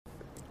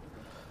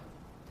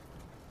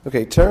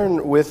Okay,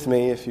 turn with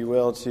me, if you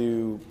will,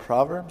 to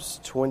Proverbs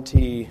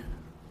 22.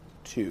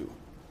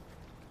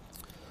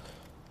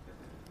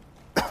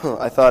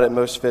 I thought it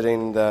most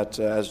fitting that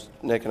as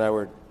Nick and I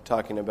were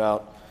talking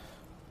about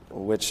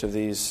which of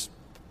these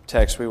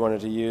texts we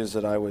wanted to use,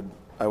 that I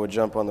would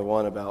jump on the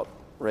one about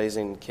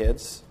raising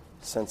kids,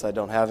 since I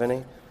don't have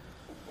any.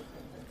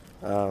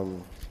 But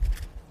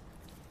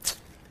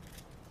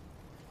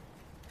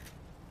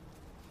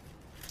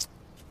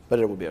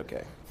it will be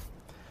okay.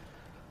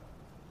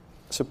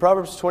 So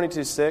Proverbs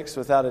 22:6,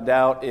 without a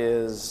doubt,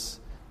 is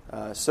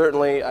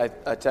certainly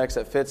a text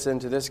that fits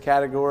into this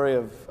category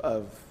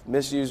of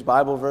misused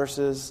Bible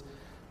verses.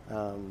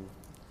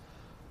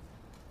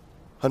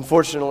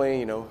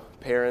 Unfortunately,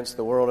 parents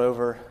the world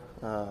over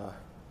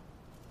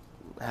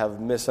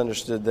have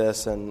misunderstood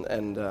this,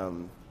 and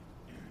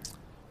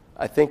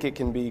I think it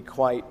can be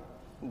quite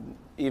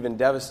even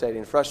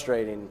devastating,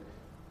 frustrating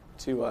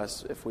to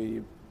us if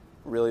we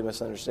really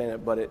misunderstand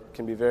it, but it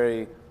can be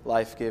very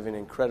life-giving,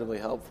 incredibly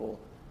helpful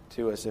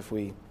to us if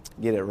we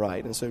get it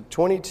right. And so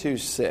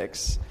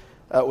 22:6,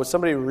 would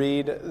somebody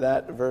read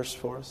that verse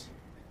for us?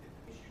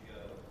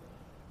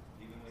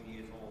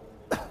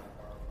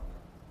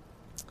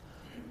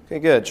 Okay,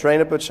 good. Train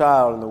up a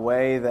child in the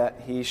way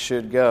that he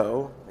should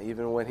go.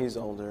 Even when he's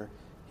older,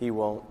 he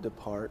won't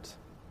depart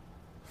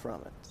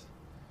from it.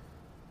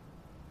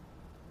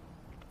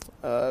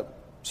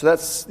 So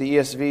that's the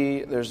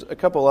ESV. There's a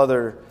couple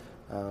other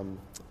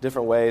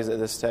different ways that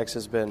this text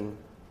has been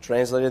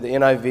translated. The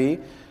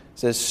NIV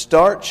says,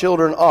 "Start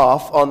children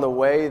off on the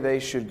way they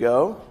should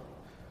go,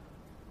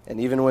 and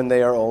even when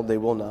they are old, they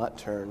will not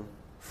turn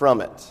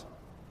from it."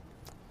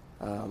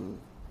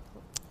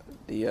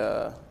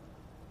 The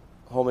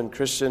Holman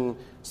Christian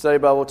Study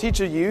Bible,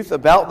 "Teach a youth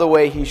about the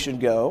way he should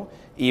go,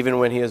 even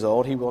when he is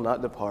old, he will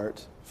not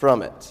depart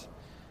from it."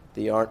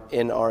 The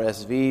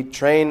NRSV,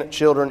 "Train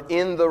children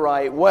in the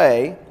right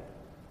way,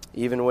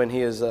 even when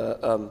he is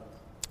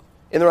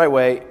in the right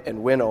way,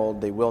 and when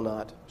old, they will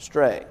not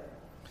stray."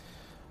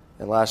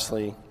 And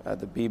lastly,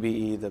 the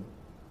BBE, the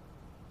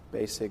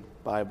Basic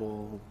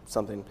Bible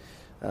something,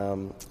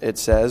 it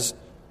says,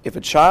 "If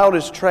a child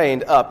is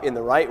trained up in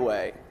the right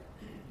way,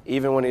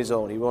 even when he's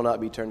old, he will not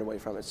be turned away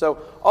from it." So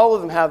all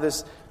of them have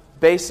this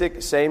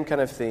basic, same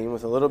kind of theme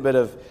with a little bit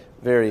of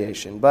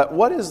variation. But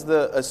what is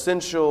the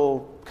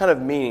essential kind of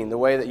meaning, the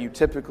way that you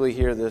typically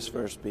hear this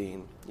verse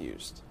being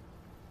used?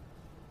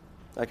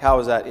 Like, how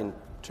is that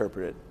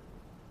interpreted?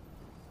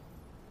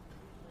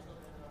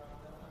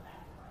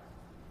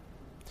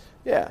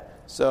 Yeah,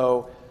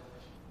 so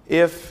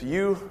if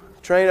you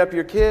train up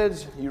your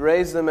kids, you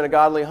raise them in a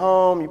godly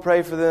home, you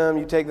pray for them,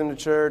 you take them to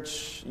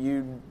church,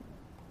 you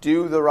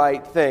do the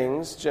right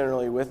things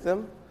generally with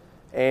them,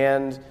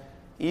 and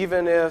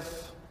even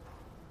if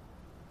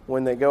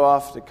when they go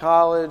off to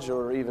college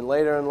or even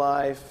later in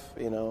life,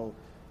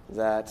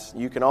 that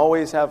you can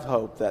always have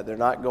hope that they're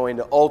not going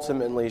to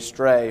ultimately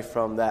stray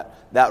from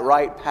that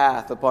right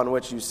path upon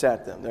which you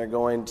set them. They're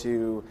going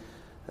to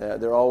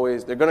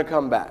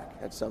come back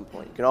at some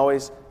point. You can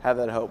always have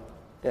that hope.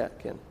 Yeah,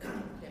 Ken.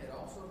 Can it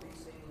also be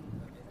seen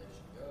that they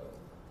should go,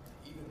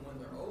 even when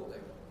they're old,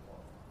 they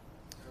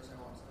won't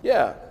depart?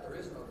 Yeah. That there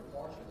is no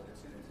departure, that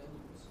it's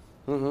continuous.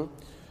 Mm-hmm.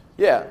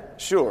 Yeah,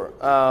 sure.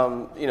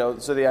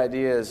 So the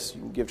idea is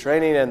you give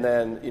training, and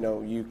then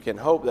you can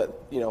hope that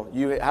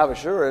you have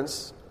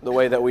assurance. The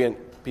way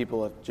that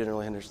people have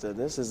generally understood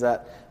this is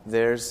that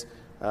there's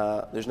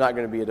not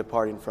going to be a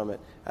departing from it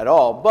at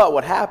all. But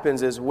what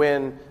happens is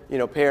when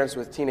parents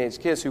with teenage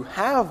kids who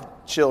have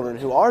children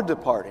who are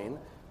departing,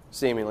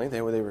 seemingly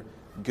they were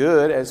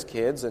good as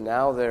kids, and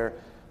now they're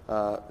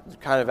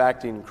kind of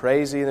acting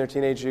crazy in their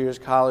teenage years,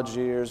 college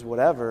years,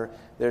 whatever.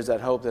 There's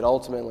that hope that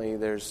ultimately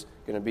there's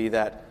going to be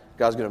that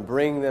God's going to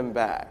bring them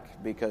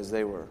back because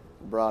they were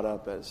brought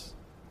up as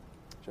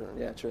children.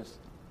 Yeah, Tris.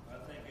 I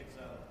think it's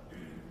a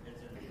need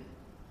to keep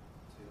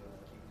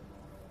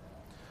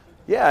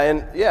them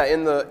on. Yeah,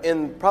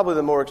 in probably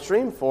the more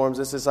extreme forms,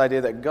 it's this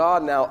idea that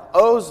God now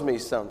owes me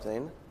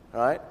something,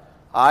 right?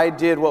 I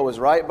did what was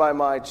right by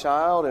my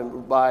child,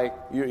 and by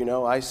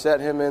I set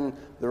him in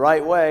the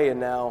right way, and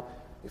now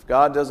if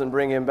God doesn't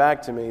bring him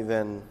back to me,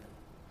 then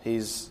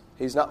he's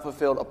not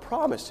fulfilled a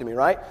promise to me,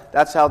 right?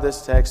 That's how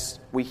this text,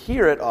 we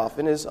hear it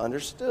often, is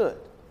understood.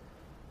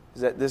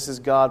 Is that this is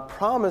God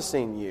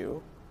promising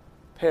you,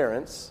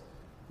 parents,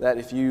 that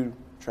if you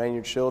train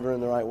your children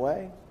in the right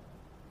way,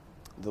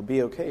 they'll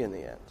be okay in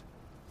the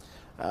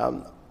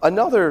end.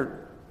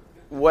 Another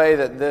way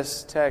that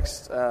this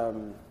text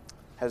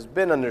has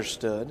been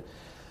understood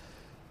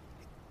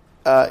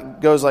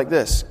goes like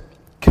this: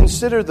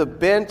 consider the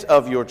bent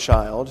of your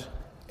child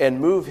and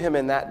move him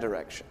in that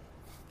direction.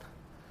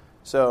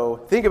 So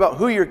think about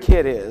who your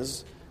kid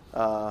is,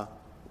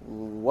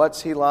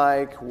 what's he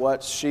like,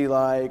 what's she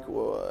like,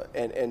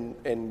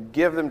 and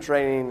give them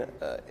training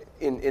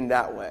in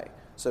that way.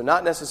 So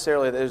not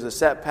necessarily there's a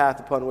set path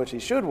upon which he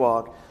should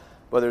walk,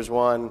 but there's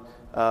one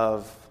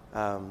of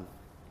kind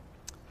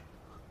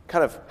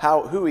kind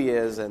of who he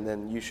is, and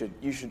then you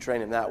should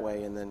train him that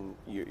way, and then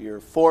you're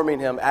forming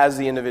him as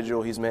the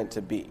individual he's meant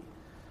to be.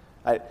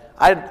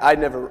 I'd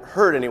never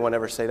heard anyone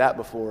ever say that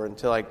before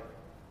until I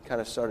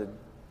kind of started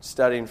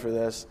studying for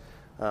this.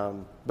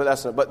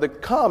 But the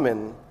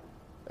common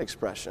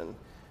expression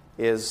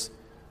is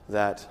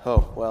that,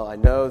 I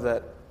know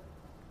that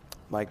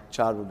my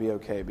child would be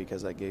okay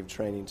because I gave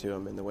training to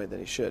him in the way that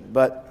he should.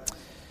 But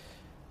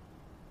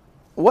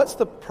what's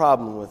the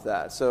problem with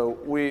that? So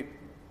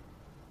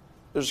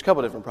there's a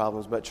couple different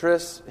problems, but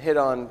Tris hit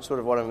on sort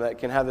of one of them that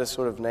can have this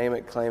sort of name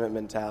it, claim it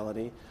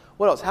mentality.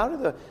 What else?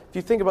 If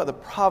you think about the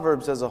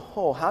Proverbs as a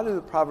whole, how do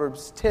the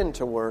Proverbs tend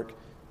to work?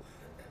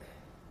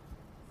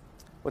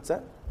 What's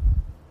that?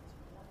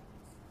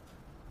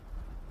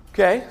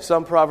 Okay,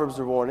 some Proverbs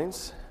are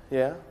warnings,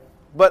 yeah.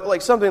 But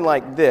like something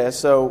like this,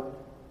 so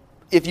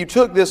if you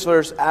took this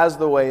verse as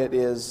the way it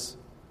is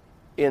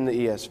in the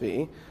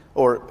ESV,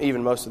 or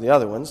even most of the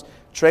other ones,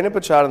 train up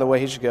a child in the way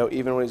he should go,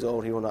 even when he's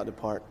old, he will not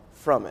depart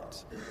from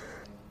it. There's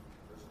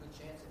a good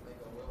chance it may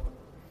go well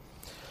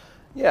with them.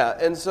 Yeah,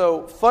 and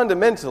so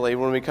fundamentally,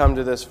 when we come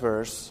to this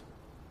verse,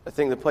 I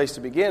think the place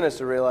to begin is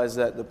to realize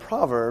that the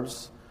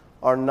Proverbs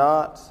are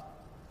not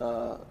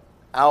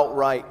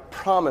outright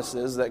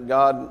promises that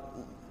God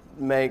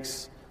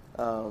makes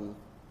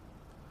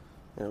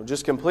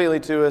just completely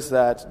to us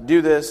that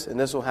do this and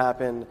this will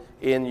happen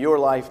in your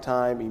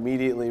lifetime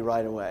immediately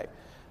right away.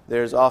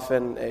 There's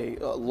often a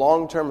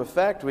long-term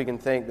effect. We can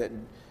think that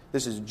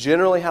this is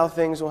generally how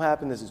things will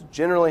happen, this is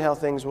generally how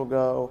things will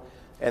go,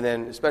 and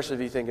then especially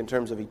if you think in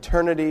terms of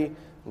eternity,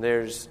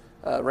 there's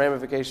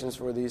ramifications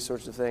for these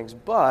sorts of things.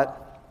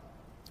 But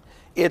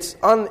it's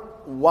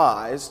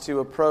unwise to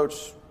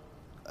approach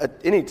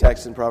any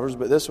text in Proverbs,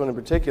 but this one in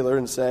particular,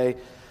 and say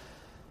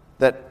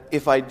that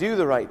if I do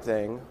the right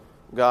thing,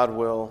 God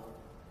will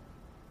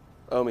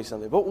owe me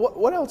something. But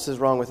what else is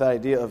wrong with that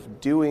idea of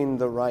doing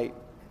the right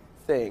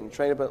thing?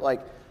 Train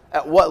it,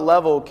 at what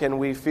level can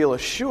we feel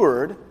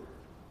assured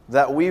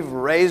that we've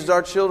raised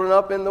our children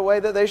up in the way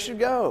that they should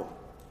go?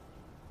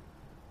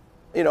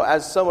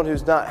 As someone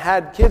who's not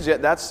had kids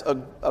yet, that's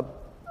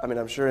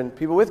I'm sure in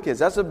people with kids,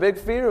 that's a big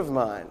fear of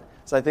mine.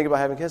 So I think about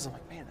having kids, I'm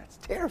like, man, that's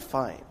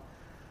terrifying.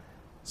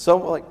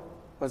 So,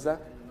 what's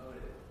that?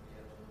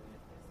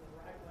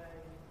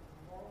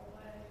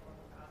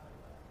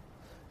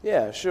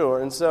 Yeah,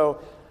 sure. And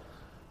so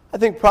I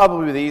think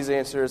probably the easy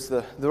answer is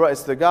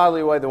it's the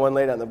godly way, the one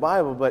laid out in the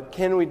Bible, but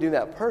can we do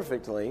that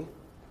perfectly?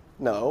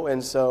 No.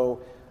 And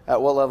so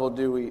at what level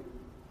do we,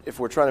 if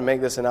we're trying to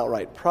make this an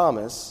outright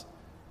promise,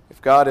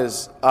 if God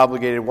is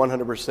obligated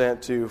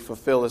 100% to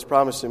fulfill this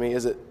promise to me,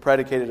 is it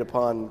predicated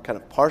upon kind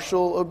of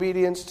partial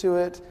obedience to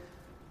it,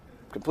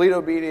 complete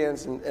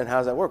obedience, and how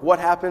does that work? What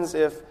happens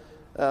if,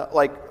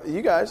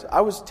 you guys, I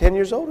was 10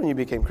 years old when you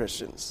became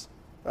Christians,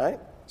 right?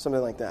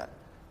 Something like that.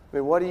 I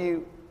mean, what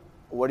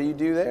do you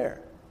do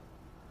there?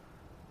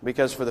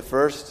 Because for the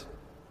first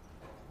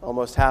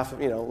almost half, a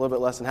little bit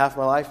less than half of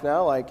my life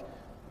now, I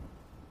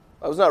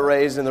was not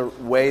raised in the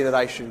way that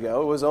I should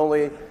go. It was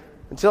only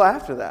until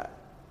after that.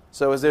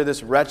 So is there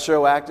this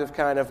retroactive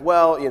kind of,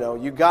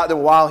 you got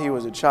them while he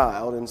was a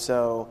child, and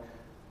so,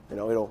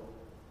 it'll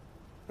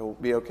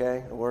be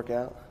okay, it'll work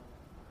out?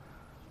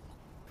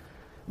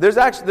 There's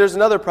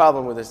another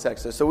problem with this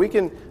text. So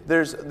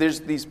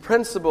there's these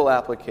principal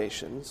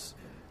applications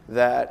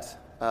that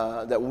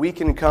we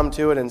can come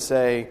to it and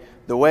say,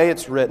 the way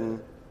it's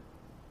written,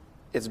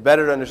 it's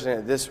better to understand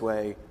it this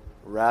way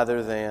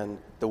rather than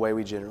the way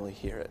we generally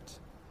hear it.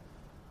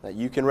 That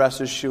you can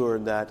rest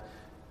assured that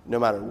no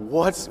matter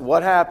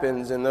what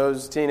happens in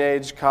those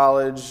teenage,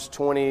 college,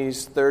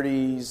 20s,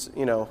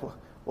 30s,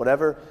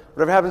 whatever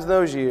happens in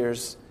those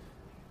years,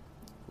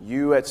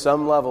 you at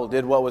some level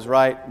did what was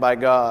right by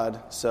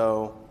God,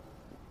 so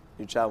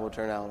your child will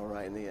turn out all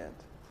right in the end.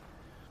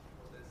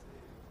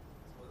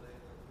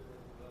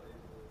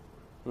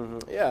 Mm-hmm.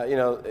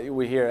 Yeah,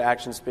 we hear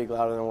actions speak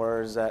louder than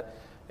words.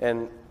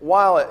 And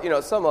while,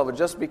 at some level,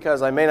 just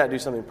because I may not do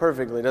something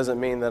perfectly doesn't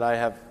mean that I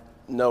have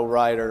no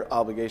right or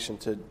obligation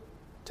to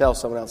tell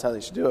someone else how they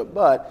should do it.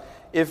 But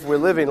if we're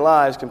living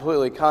lives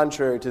completely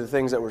contrary to the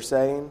things that we're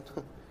saying,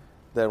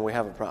 then we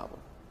have a problem.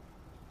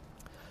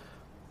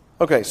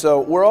 Okay,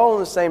 so we're all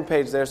on the same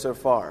page there so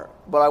far.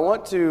 But I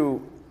want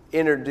to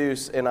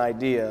introduce an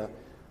idea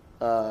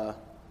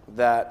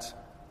that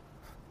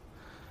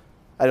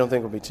I don't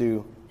think will be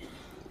too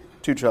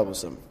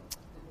troublesome.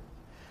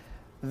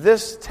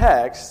 This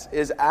text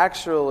is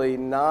actually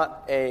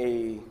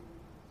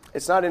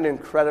it's not an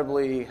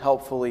incredibly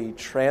helpfully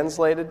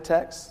translated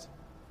text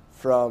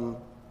from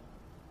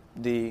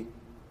the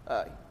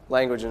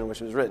language in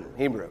which it was written,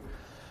 Hebrew.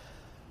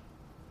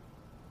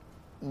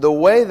 The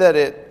way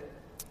that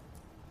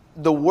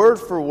the word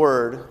for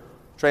word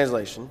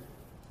translation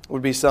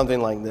would be something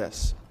like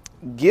this: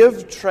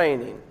 give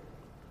training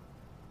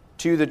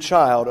to the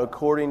child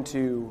according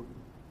to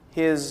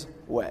his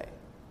way.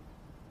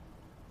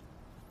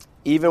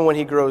 Even when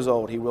he grows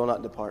old, he will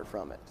not depart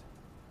from it.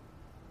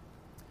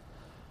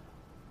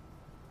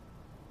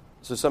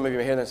 So some of you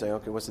may hear that and say,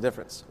 okay, what's the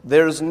difference?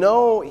 There's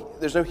no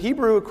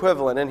Hebrew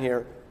equivalent in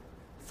here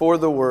for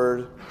the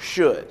word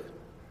should,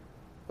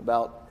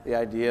 about the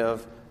idea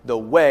of the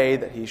way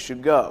that he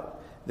should go.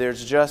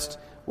 There's just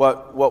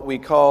what we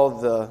call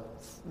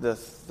the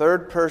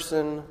third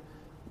person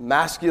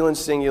masculine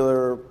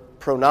singular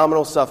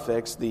pronominal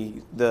suffix,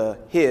 the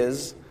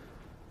his,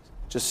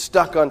 just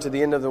stuck onto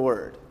the end of the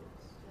word.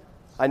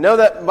 I know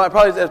that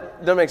probably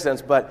doesn't make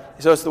sense, but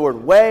so it's the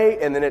word way,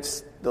 and then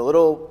it's the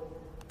little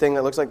thing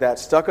that looks like that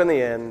stuck on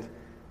the end,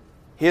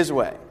 his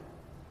way.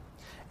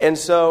 And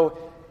so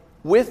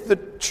with the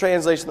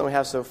translation that we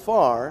have so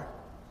far,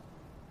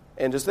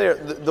 and just there,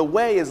 the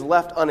way is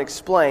left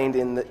unexplained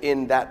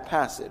in that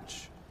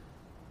passage.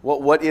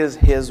 What is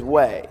his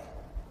way?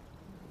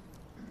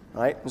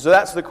 Right? And so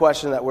that's the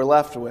question that we're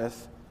left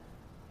with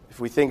if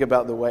we think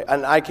about the way.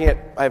 And I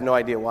have no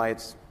idea why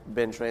it's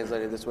been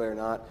translated this way or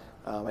not.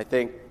 I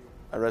think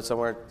I read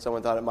somewhere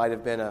someone thought it might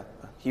have been a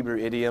Hebrew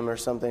idiom or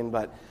something,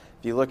 but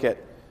if you look at,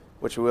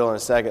 which we will in a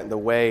second, the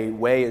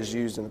way is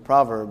used in the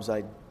Proverbs,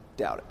 I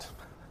doubt it.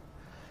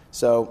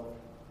 So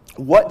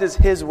what does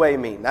his way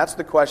mean? That's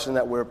the question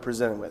that we're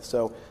presented with.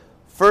 So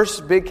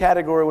first big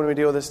category when we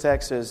deal with this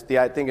text is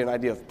an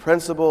idea of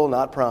principle,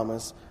 not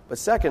promise. But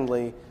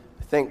secondly,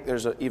 I think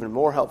there's an even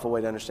more helpful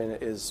way to understand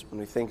it is when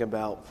we think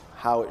about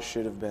how it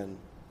should have been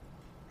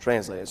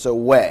translated. So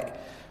way.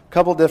 A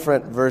couple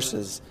different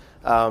verses.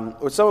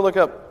 Would someone look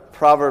up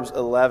Proverbs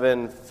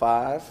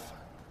 11:5?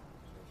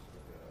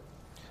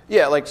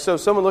 Yeah, so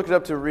someone look it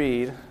up to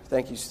read.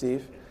 Thank you,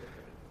 Steve.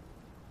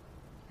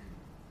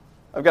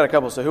 I've got a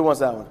couple, so who wants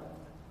that one?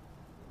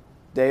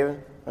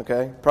 David?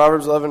 Okay.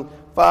 Proverbs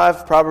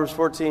 11:5, Proverbs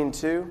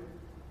 14:2.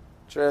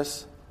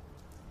 Tris?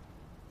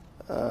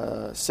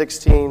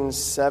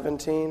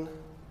 16:17.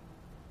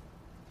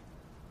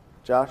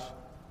 Josh?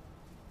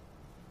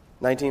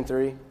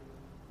 19:3.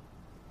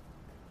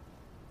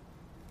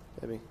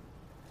 Maybe.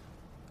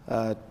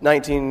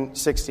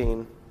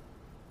 19:16.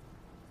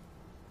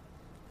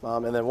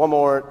 And then one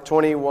more,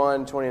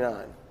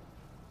 21:29.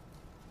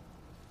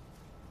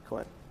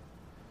 Quinn.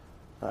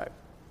 All right.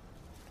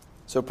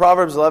 So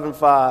Proverbs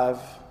 11:5.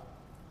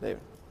 David.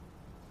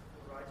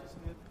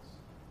 Righteousness.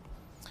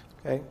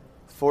 Okay.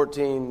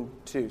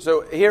 14:2.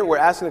 So here we're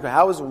asking the question,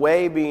 how is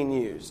way being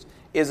used?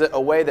 Is it a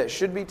way that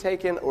should be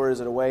taken, or is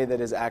it a way that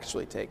is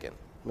actually taken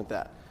with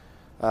that?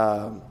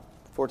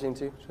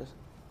 14:2.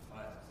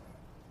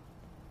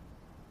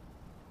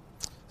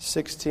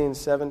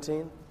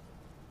 16:17.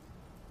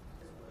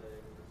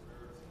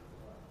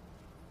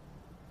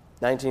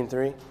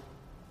 19:3.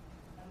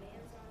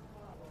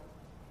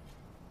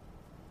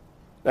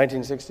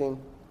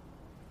 19:16.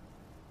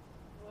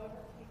 Whoever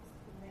keeps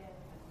the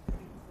commandment keeps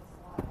his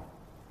life.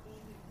 He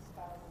who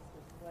despises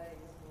his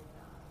ways will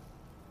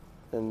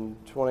die. And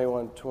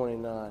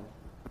 21:29.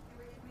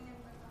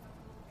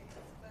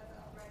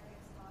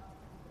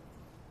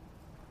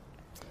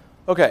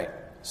 Okay,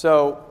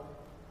 so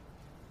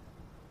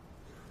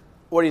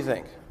what do you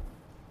think?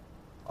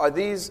 Are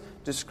these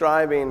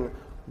describing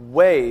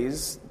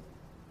ways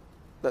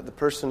that the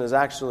person is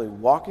actually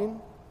walking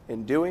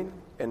and doing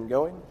and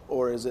going?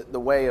 Or is it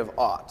the way of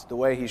ought, the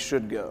way he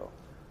should go?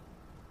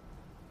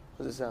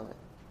 What does it sound like?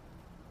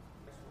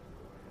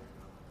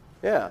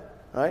 Yeah,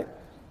 right?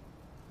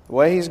 The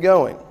way he's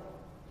going.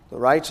 The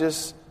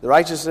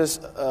righteousness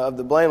of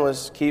the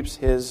blameless keeps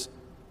his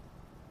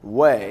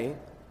way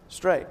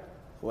straight.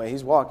 The way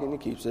he's walking, he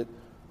keeps it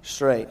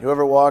straight.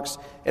 Whoever walks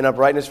in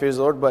uprightness fears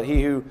the Lord, but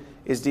he who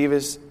is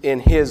devious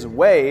in his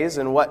ways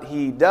and what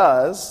he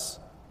does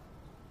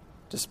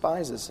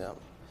despises him.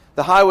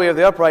 The highway of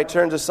the upright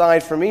turns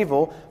aside from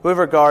evil.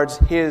 Whoever guards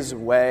his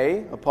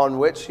way upon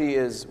which he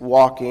is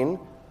walking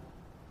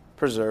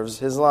preserves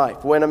his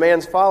life. When a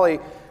man's folly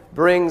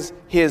brings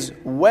his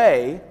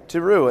way to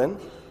ruin,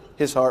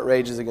 his heart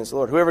rages against the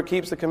Lord. Whoever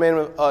keeps the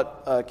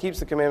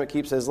commandment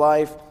keeps his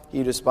life. He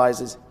who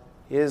despises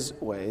his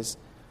ways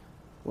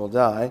will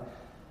die.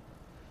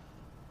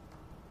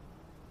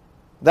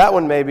 That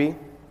one may be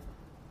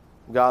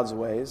God's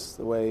ways,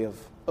 the way of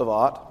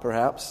ought,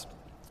 perhaps.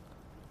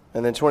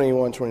 And then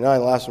 21:29,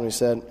 the last one we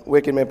said,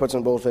 wicked man puts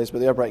on boldface,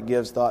 but the upright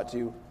gives thought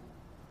to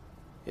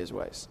his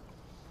ways.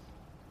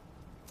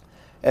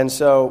 And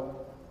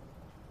so,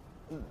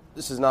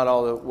 this is not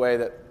all the way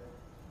that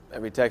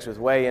every text with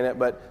way in it,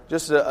 but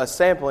just a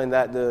sampling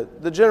that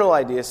the general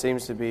idea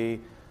seems to be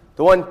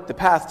the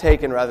path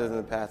taken rather than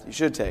the path you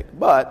should take.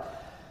 But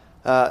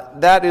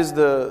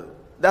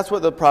that's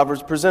what the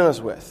Proverbs present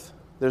us with.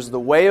 There's the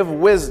way of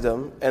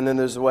wisdom, and then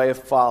there's the way of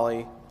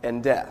folly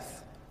and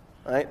death.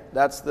 Right?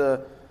 That's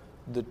the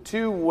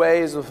two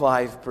ways of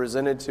life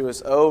presented to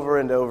us over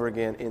and over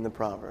again in the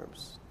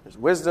Proverbs. There's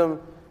wisdom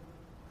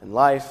and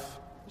life,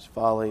 there's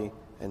folly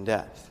and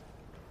death.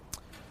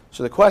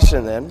 So the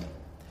question then,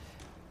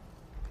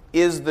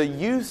 is the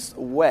youth's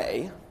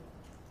way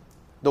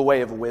the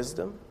way of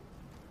wisdom,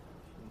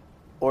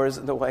 or is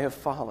it the way of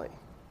folly?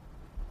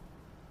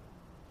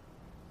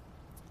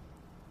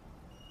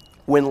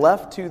 When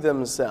left to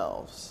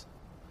themselves,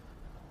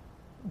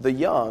 the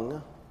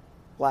young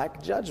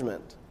lack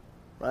judgment,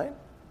 right?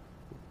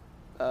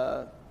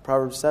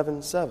 Proverbs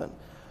 7:7.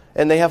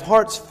 And they have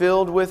hearts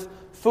filled with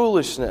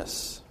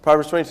foolishness.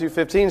 Proverbs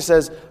 22:15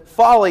 says,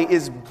 folly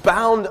is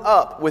bound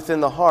up within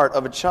the heart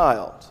of a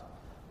child,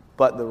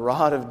 but the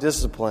rod of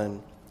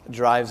discipline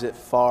drives it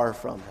far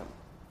from him.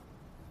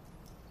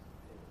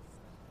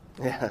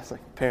 Yeah, it's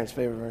like parents'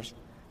 favorite verse,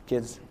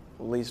 kids'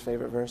 least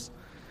favorite verse.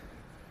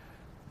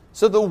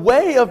 So the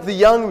way of the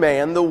young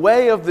man, the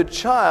way of the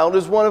child,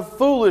 is one of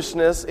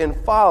foolishness and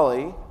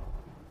folly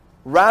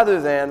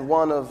rather than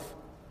one of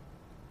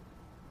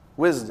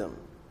wisdom.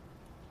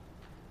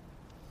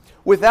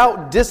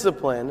 Without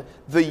discipline,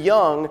 the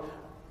young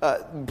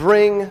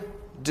bring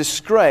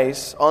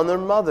disgrace on their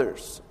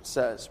mothers,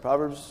 says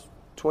Proverbs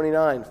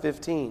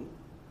 29:15.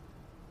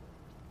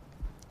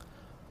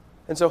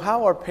 And so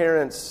how are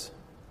parents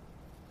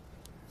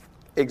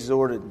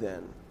exhorted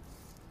then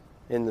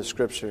in the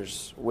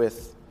Scriptures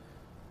with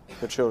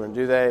the children?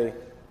 Do they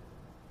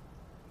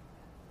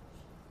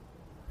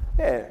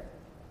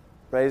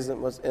raise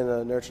them in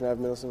a nurture and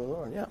admonition of the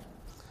Lord? Yeah.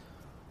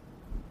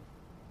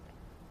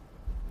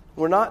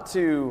 We're not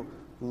to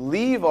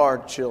leave our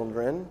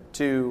children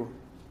to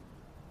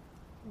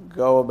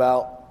go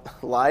about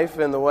life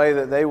in the way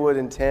that they would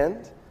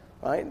intend,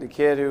 right? The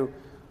kid who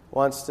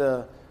wants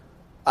to...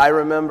 I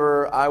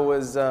remember I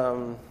was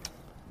in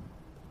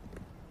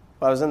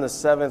the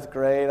 7th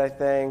grade, I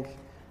think,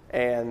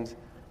 and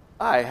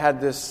I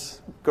had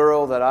this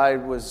girl that I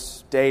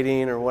was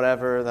dating or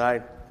whatever that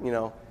I,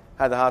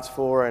 had the hots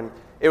for, and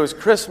it was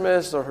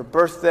Christmas or her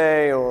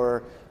birthday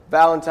or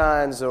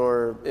Valentine's,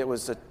 or it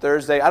was a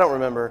Thursday, I don't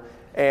remember,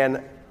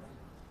 and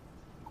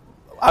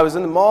I was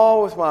in the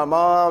mall with my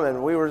mom,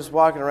 and we were just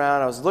walking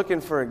around. I was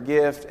looking for a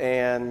gift,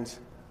 and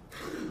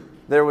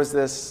there was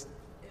this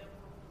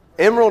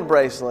emerald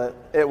bracelet.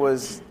 It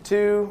was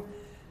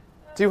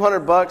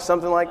 $200,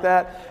 something like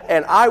that,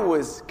 and I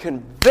was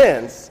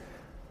convinced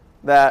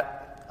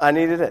that I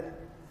needed it.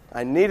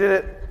 I needed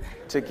it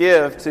to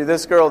give to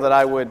this girl that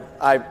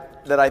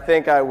I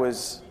think I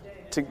was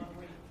to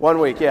 1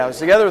 week. Yeah, I was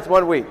together with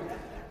 1 week.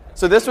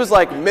 So this was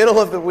like middle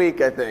of the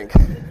week, I think.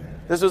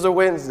 This was a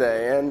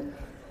Wednesday, and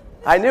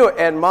I knew it.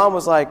 And Mom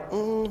was like,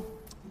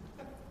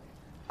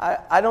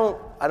 I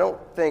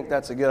don't think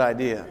that's a good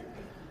idea.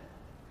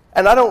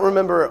 And I don't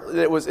remember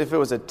if it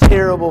was a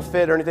terrible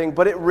fit or anything,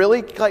 but it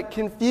really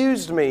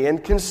confused me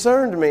and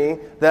concerned me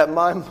that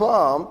my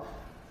mom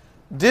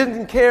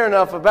didn't care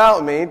enough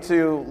about me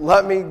to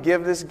let me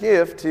give this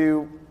gift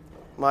to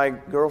my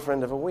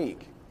girlfriend of a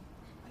week.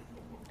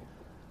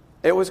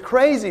 It was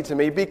crazy to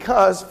me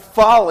because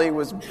folly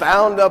was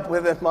bound up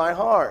within my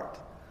heart.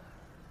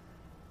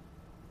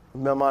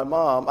 My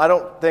mom, I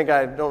don't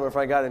remember if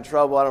I got in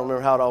trouble, I don't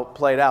remember how it all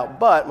played out,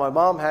 but my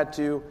mom had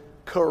to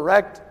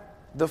correct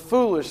the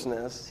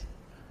foolishness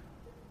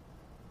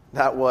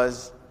that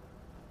was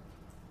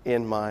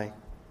in my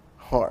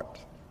heart.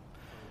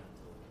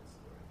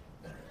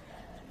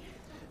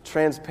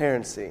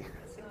 Transparency.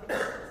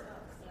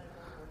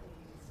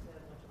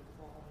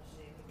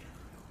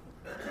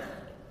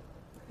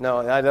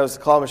 No, that was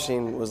claw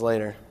machine was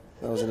later.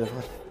 That was a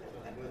different one.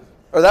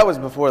 Or that was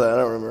before that, I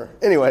don't remember.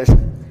 Anyways.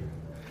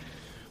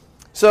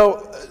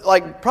 So,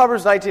 like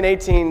Proverbs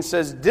 19:18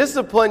 says,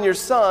 discipline your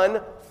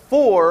son,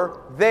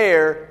 for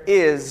there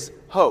is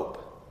hope.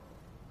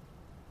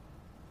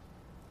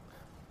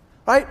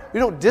 Right? We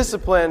don't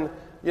discipline,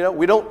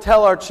 we don't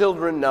tell our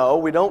children no.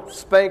 We don't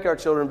spank our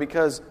children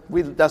because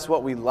that's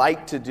what we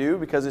like to do,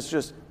 because it's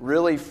just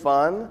really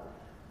fun.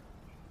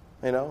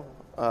 The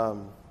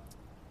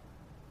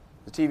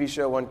TV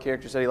show, one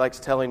character said he likes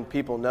telling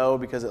people no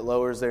because it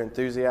lowers their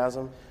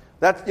enthusiasm.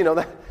 That's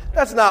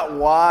not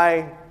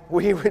why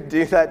we would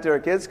do that to our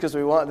kids, because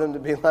we want them to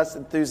be less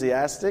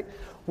enthusiastic.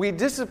 We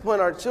discipline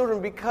our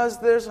children because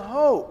there's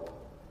hope.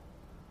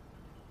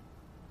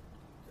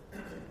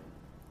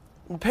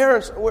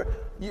 Parents,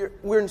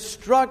 we're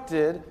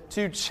instructed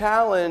to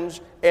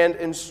challenge and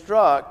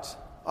instruct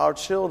our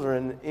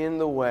children in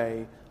the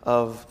way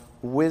of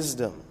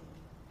wisdom.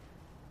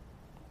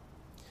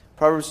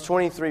 Proverbs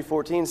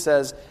 23:14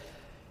 says,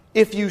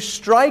 if you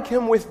strike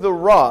him with the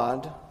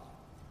rod,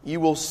 you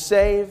will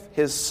save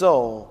his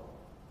soul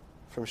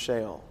from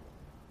Sheol.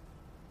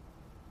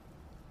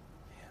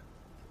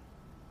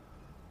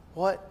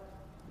 What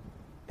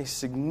a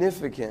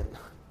significant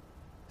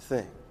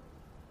thing.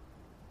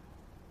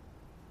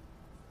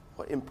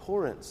 What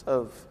importance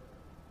of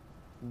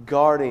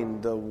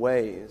guarding the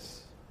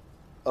ways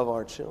of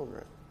our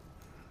children.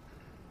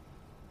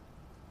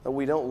 That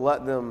we don't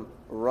let them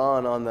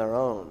run on their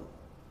own.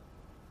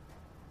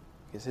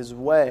 Because his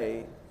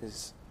way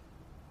is...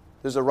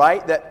 There's a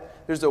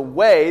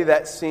way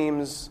that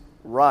seems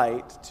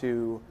right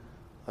to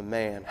a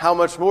man. How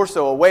much more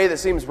so a way that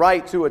seems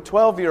right to a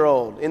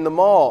 12-year-old in the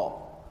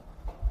mall.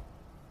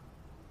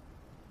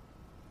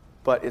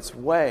 But its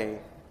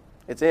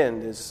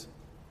end is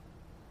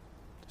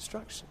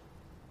destruction.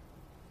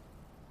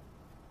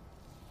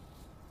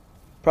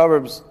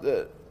 Proverbs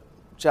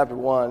chapter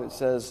 1, it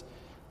says,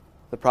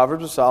 the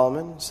Proverbs of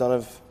Solomon, son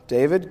of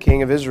David,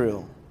 king of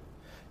Israel.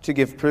 to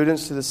give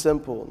prudence to the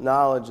simple,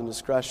 knowledge and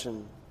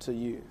discretion to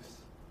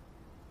youth.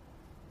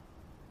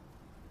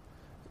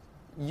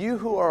 You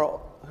who are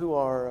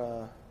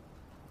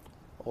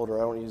older,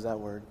 I don't use that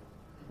word,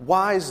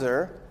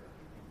 wiser,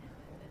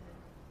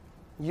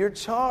 your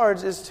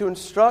charge is to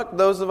instruct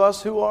those of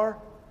us who are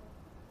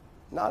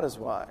not as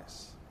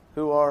wise,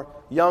 who are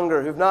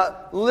younger, who've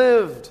not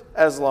lived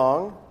as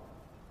long.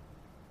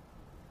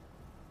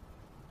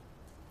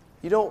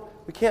 We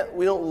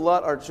don't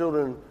let our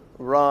children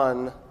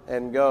run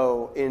and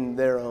go in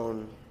their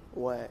own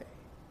way.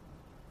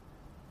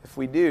 If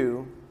we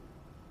do,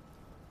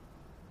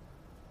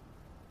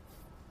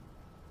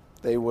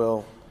 they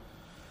will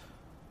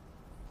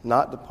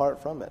not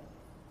depart from it,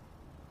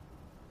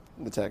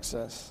 the text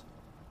says.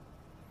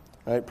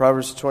 All right,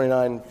 Proverbs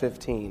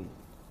 29:15.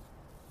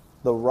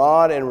 The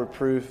rod and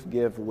reproof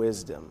give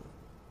wisdom,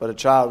 but a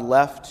child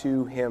left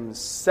to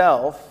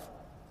himself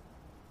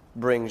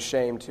brings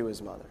shame to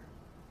his mother.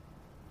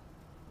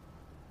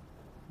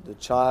 The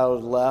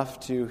child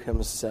left to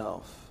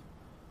himself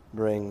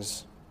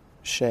brings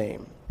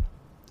shame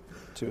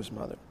to his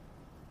mother.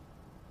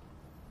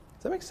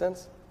 Does that make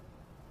sense?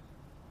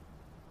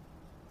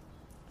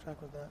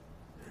 Track with that?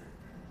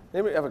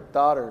 Anybody have a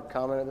thought or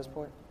comment at this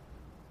point?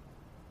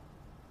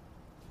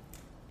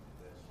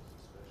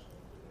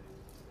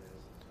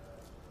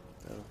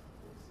 No.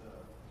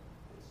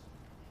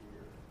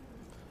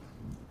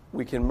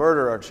 We can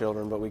murder our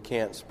children, but we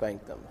can't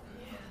spank them.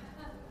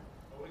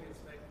 Well, we can't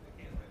spank our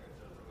children.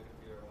 We can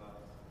beat our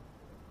wives.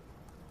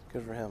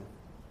 Good for him.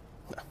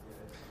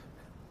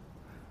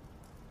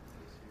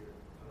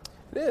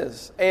 It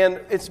is. And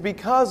it's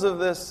because of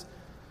this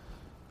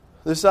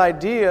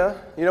idea,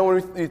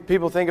 when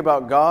people think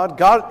about God,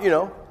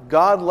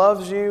 God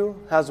loves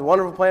you, has a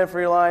wonderful plan for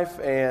your life,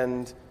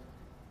 and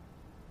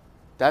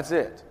that's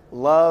it.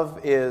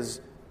 Love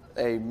is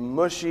a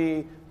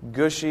mushy,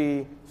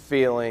 gushy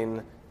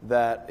feeling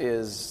that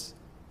has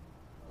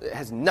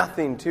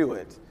nothing to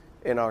it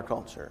in our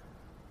culture,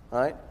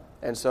 right?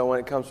 And so when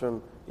it comes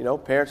from,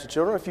 parents to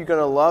children, if you're going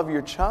to love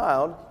your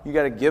child, you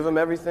got to give them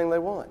everything they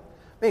want.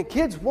 Man,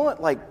 kids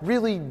want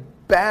really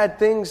bad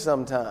things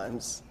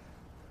sometimes.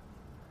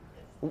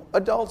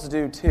 Adults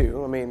do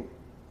too,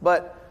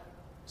 but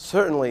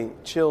certainly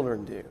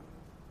children do.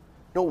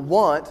 Don't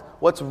want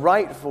what's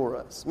right for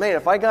us. Man,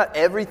 if I got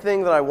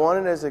everything that I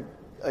wanted as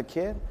a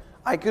kid,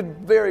 I could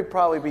very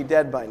probably be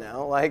dead by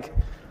now.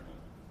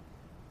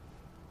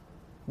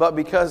 But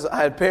because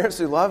I had parents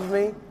who loved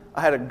me,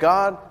 I had a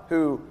God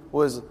who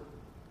was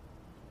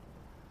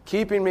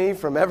keeping me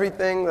from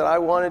everything that I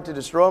wanted to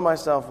destroy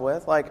myself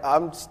with.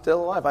 I'm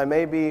still alive. I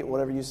may be,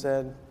 whatever you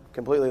said,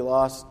 completely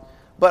lost,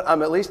 but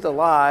I'm at least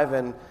alive,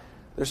 and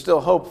there's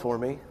still hope for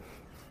me.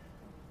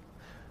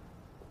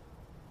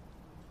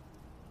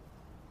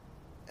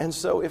 And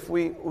so if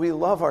we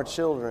love our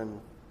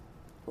children,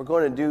 we're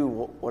going to do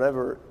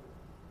whatever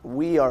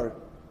we are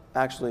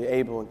actually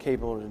able and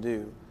capable to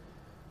do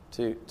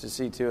to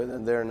see to it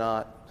that they're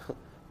not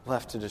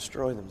left to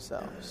destroy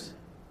themselves.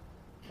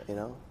 If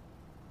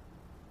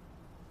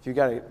you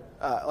got to,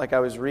 I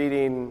was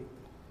reading,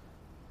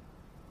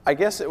 I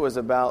guess it was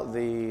about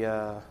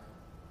I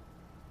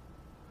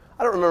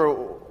don't remember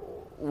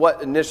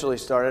what initially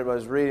started, but I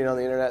was reading on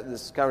the internet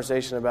this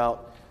conversation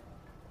about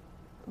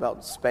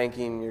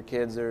spanking your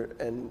kids,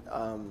 and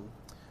so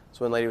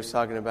one lady was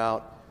talking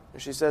about,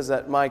 she says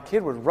that my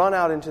kid would run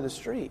out into the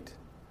street,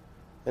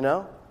 and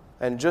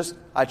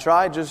I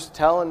tried just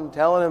telling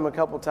him a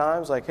couple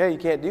times, hey, you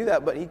can't do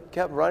that, but he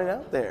kept running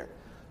out there.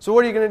 So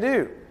what are you going to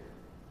do?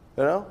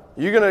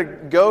 You're going to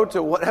go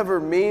to whatever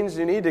means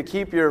you need to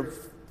keep your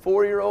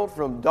 4-year-old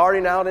from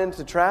darting out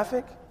into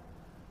traffic?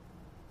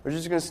 Or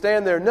just going to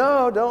stand there,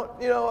 no, don't,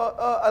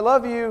 I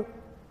love you.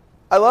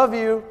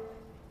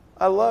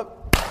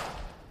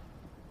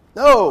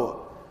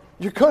 No,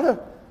 you're going to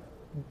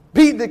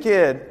beat the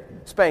kid.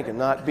 Spank him,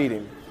 not beat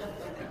him.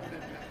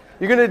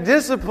 You're going to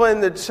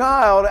discipline the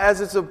child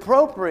as it's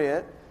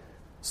appropriate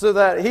so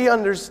that he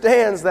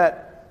understands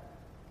that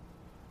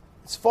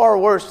it's far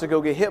worse to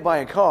go get hit by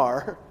a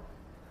car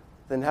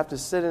than have to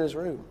sit in his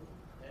room.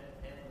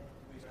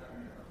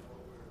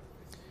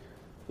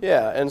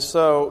 Yeah, and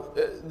so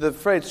the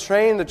phrase,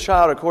 train the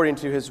child according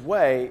to his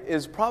way,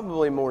 is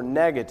probably more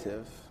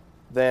negative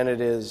than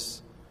it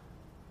is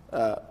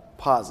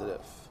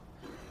positive.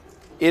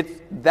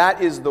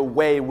 That is the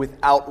way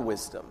without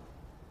wisdom.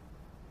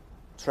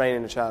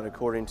 Training a child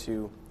according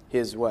to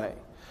his way.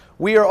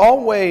 We are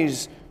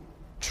always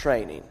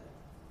training.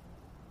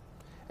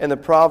 And the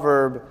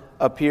proverb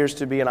appears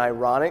to be an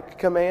ironic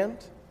command.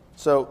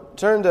 So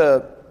turn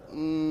to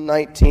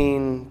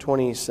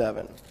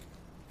 19:27.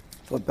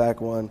 Flip back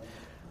one.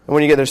 And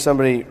when you get there,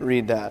 somebody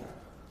read that.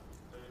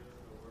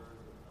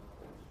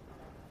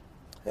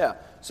 Yeah.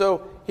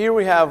 So here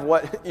we have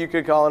what you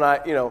could call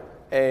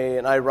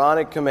an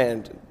ironic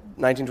command.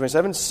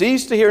 19:27.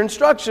 Cease to hear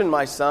instruction,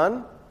 my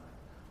son.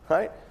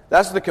 Right?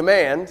 That's the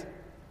command,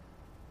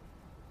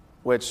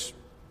 which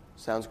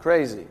sounds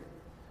crazy.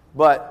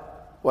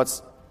 But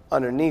what's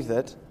underneath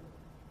it?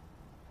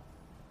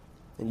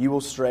 and you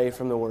will stray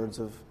from the words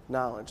of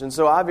knowledge. And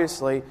so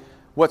obviously,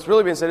 what's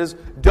really being said is,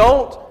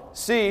 don't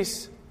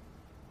cease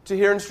to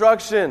hear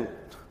instruction.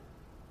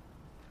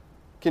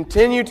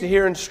 Continue to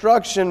hear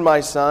instruction,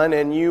 my son,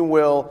 and you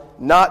will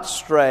not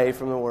stray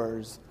from the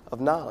words of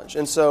knowledge.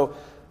 And so,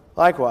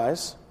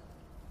 likewise,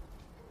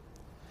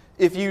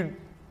 if you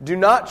do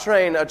not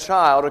train a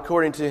child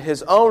according to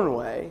his own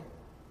way,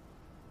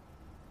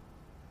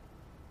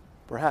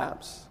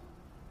 perhaps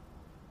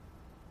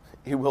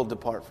he will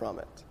depart from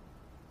it.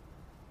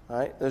 All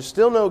right? There's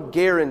still no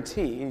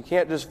guarantee. You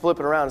can't just flip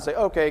it around and say,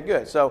 okay,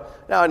 good. So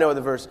now I know what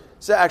the verse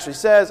actually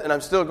says, and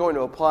I'm still going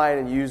to apply it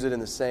and use it in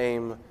the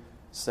same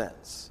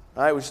sense.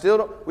 All right?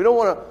 We don't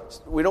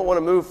want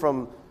to move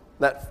from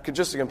that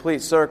just a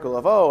complete circle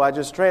of, I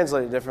just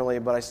translate it differently,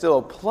 but I still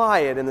apply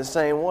it in the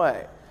same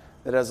way.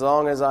 That as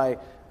long as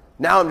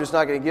now I'm just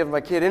not going to give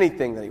my kid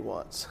anything that he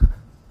wants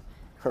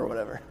or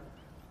whatever.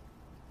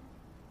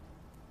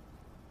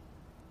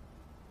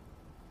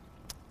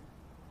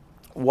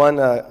 One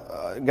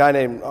guy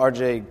named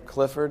R.J.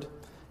 Clifford,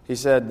 he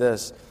said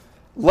this: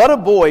 "Let a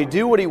boy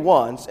do what he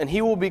wants, and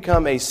he will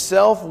become a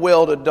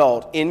self-willed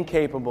adult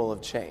incapable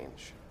of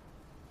change."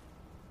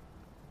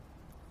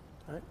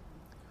 Right?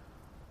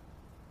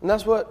 And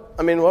that's what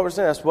we're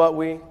saying, that's what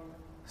we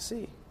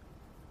see.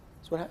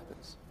 That's what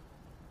happens.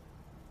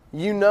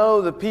 You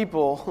know the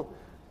people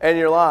in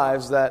your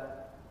lives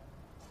that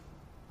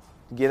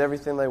get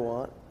everything they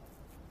want.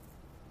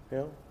 You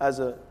know, as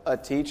a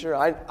teacher,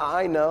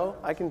 I know,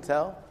 I can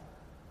tell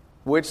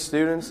which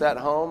students at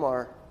home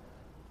are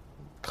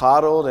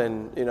coddled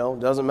and,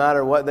 doesn't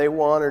matter what they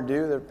want or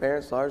do, their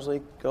parents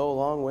largely go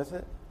along with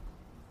it,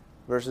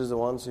 versus the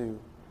ones who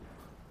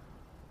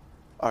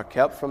are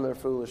kept from their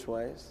foolish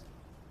ways.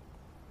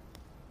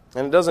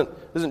 And it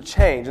doesn't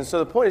change. And so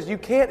the point is, you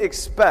can't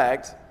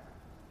expect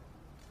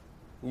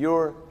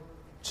your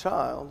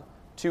child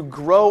to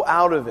grow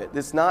out of it.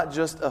 It's not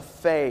just a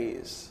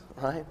phase,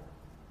 right?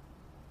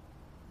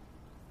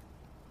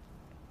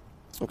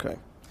 Okay.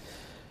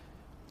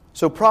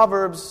 So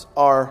Proverbs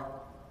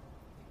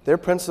they're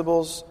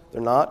principles,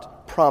 they're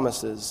not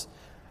promises.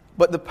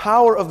 But the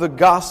power of the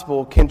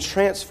gospel can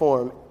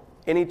transform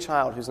any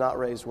child who's not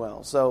raised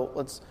well.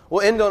 So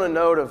we'll end on a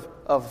note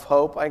of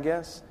hope, I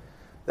guess.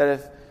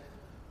 That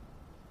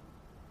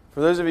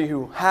for those of you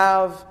who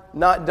have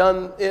not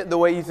done it the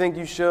way you think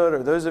you should,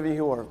 or those of you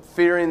who are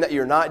fearing that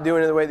you're not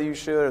doing it the way that you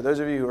should, or those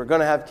of you who are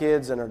going to have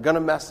kids and are going to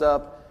mess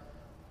up,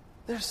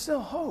 there's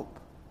still hope.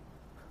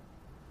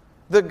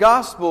 The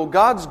gospel,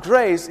 God's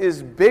grace,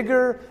 is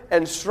bigger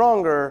and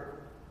stronger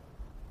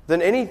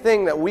than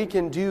anything that we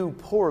can do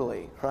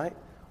poorly, right?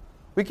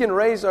 We can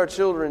raise our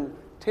children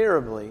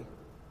terribly,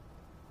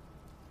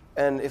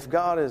 and if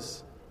God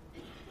has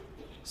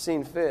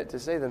seen fit to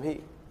save them,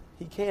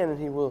 He can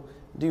and He will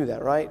do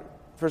that, right?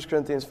 1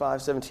 Corinthians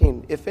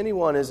 5:17, if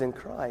anyone is in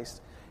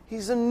Christ,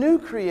 he's a new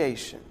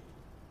creation.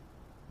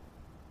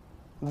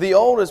 The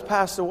old has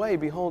passed away,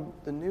 behold,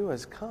 the new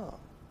has come.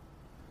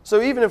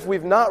 So even if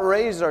we've not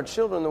raised our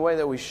children the way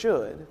that we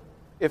should,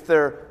 if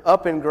they're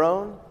up and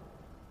grown,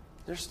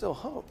 there's still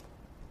hope.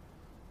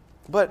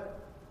 But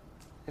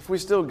if we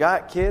still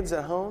got kids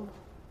at home,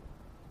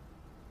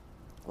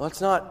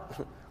 let's not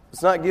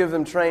give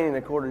them training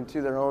according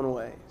to their own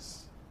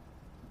ways.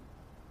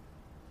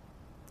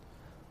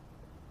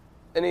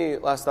 Any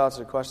last thoughts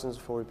or questions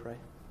before we pray?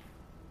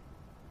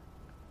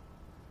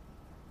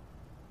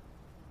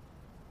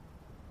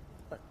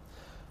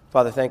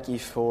 Father, thank you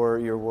for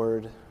your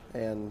word.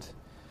 And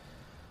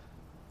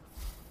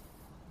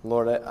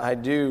Lord, I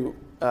do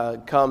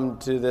come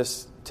to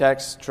this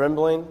text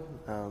trembling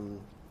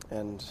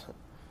and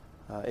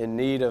in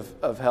need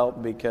of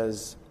help,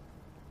 because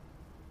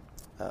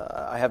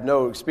I have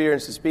no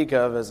experience to speak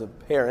of as a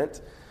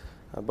parent,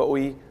 but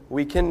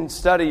we can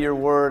study your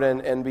word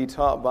and be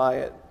taught by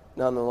it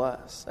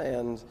nonetheless.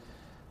 And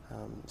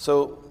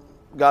so,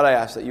 God, I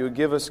ask that you would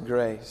give us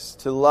grace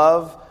to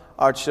love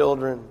our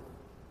children,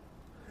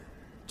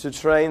 to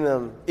train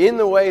them in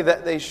the way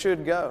that they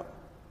should go,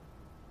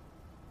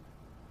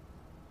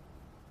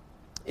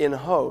 in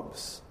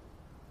hopes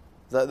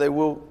that they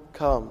will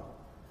come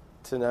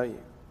to know you.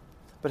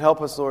 But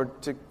help us, Lord,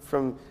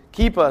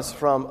 keep us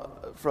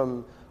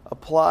from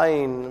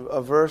applying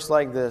a verse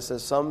like this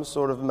as some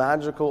sort of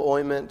magical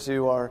ointment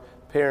to our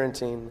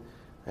parenting,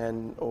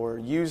 or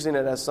using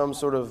it as some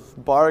sort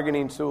of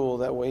bargaining tool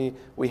that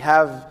we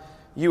have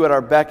you at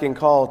our beck and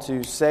call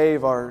to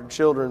save our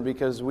children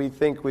because we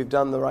think we've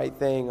done the right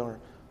thing, or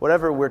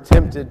whatever we're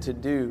tempted to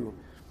do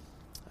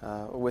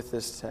with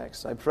this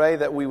text. I pray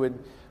that we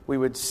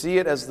would see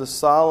it as the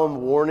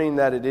solemn warning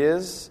that it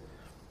is,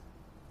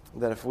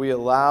 that if we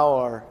allow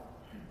our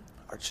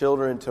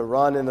children to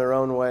run in their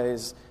own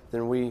ways,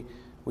 then we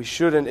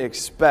shouldn't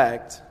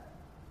expect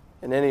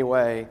in any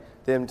way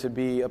them to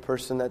be a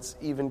person that's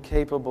even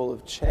capable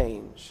of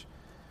change.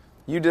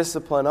 You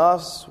discipline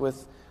us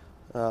with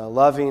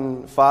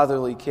loving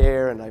fatherly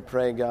care, and I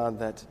pray, God,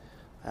 that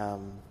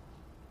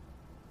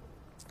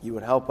you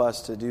would help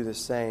us to do the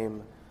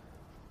same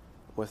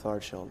with our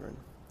children.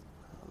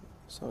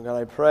 So God,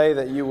 I pray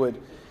that you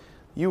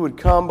would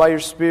come by your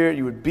Spirit,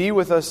 you would be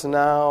with us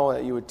now,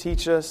 that you would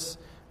teach us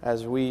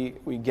as we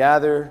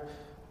gather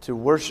to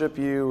worship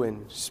you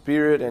in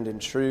spirit and in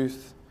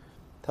truth.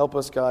 Help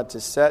us, God,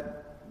 to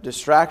set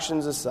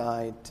distractions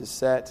aside, to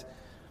set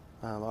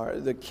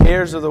the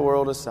cares of the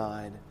world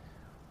aside,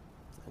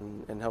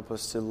 and help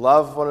us to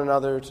love one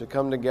another, to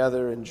come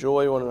together,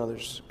 enjoy one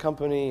another's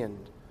company and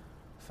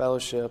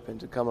fellowship, and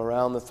to come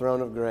around the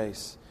throne of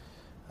grace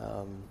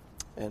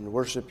and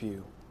worship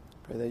you.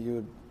 Pray that you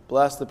would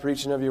bless the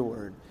preaching of your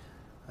word.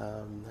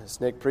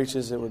 As Nick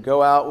preaches, it would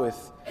go out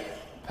with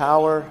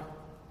power,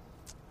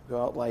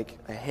 go out like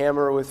a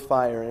hammer with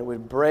fire, and it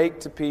would break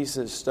to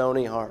pieces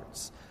stony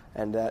hearts,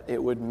 and that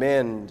it would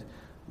mend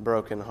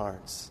broken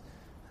hearts.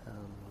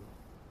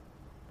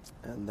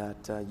 And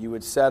that you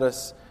would set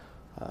us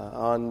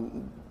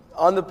on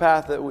the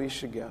path that we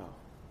should go.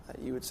 That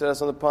you would set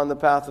us upon the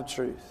path of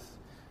truth.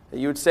 That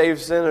you would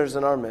save sinners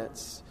in our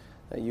midst.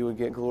 That you would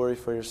get glory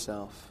for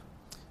yourself.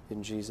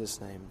 In Jesus'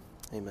 name,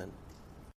 amen.